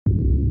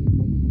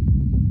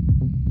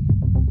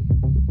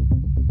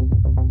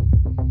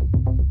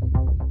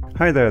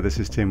Hi there, this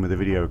is Tim with a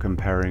video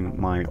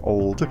comparing my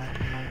old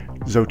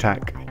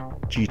Zotac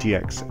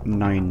GTX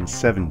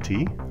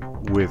 970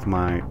 with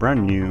my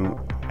brand new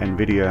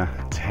nVidia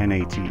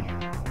 1080.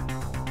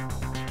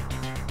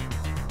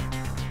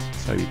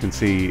 So you can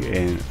see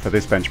for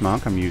this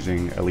benchmark I'm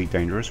using Elite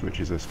Dangerous, which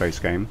is a space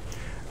game.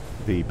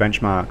 The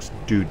benchmarks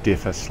do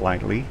differ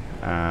slightly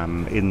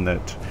in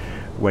that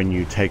when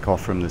you take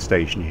off from the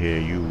station here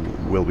you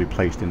will be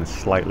placed in a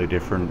slightly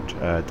different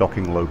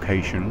docking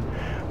location,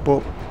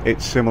 but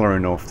it's similar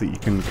enough that you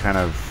can kind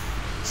of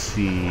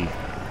see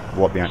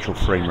what the actual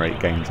frame rate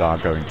gains are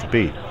going to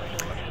be.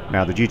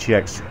 Now the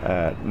GTX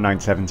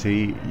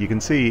 970, you can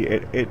see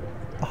it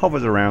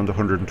hovers around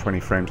 120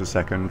 frames a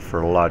second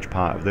for a large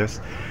part of this.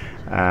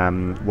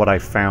 What I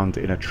found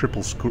in a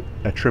triple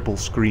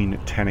screen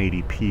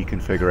 1080p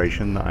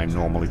configuration that I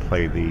normally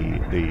play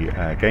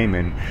the game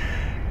in,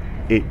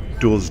 it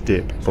does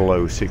dip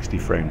below 60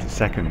 frames a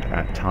second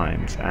at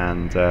times,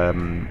 and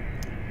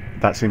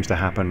that seems to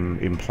happen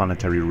in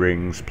planetary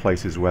rings,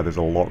 places where there's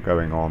a lot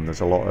going on,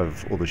 there's a lot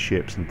of other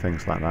ships and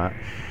things like that.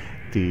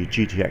 The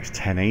GTX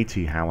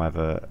 1080,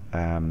 however,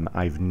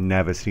 I've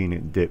never seen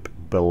it dip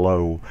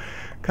below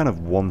kind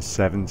of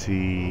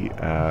 170,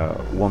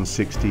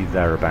 160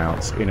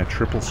 thereabouts in a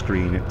triple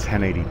screen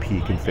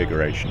 1080p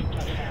configuration.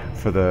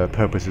 For the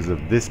purposes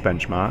of this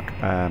benchmark,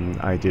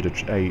 I did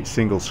a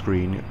single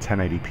screen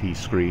 1080p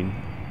screen,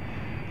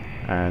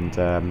 and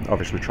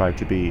obviously tried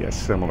to be as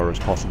similar as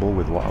possible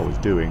with what I was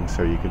doing,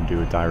 so you can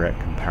do a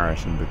direct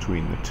comparison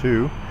between the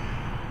two.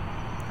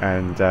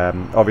 And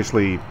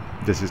obviously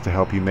this is to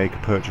help you make a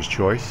purchase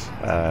choice.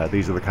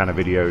 These are the kind of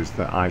videos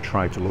that I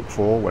try to look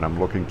for when I'm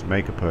looking to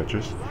make a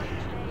purchase,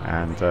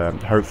 and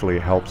hopefully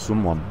it helps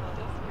someone.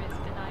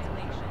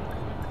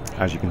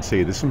 As you can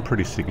see, there's some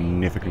pretty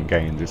significant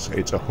gains.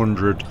 It's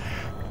 100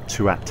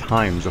 to at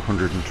times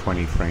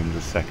 120 frames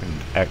a second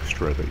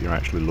extra that you're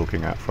actually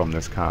looking at from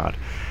this card.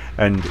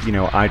 And you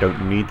know, I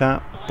don't need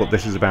that, but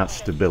this is about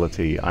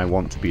stability. I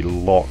want to be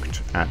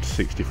locked at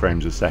 60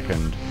 frames a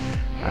second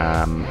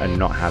and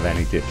not have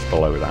any dips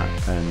below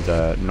that,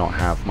 and not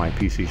have my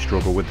PC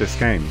struggle with this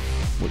game,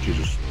 which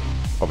is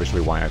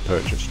obviously why I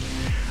purchased.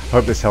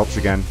 Hope this helps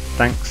again.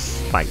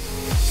 Thanks, bye.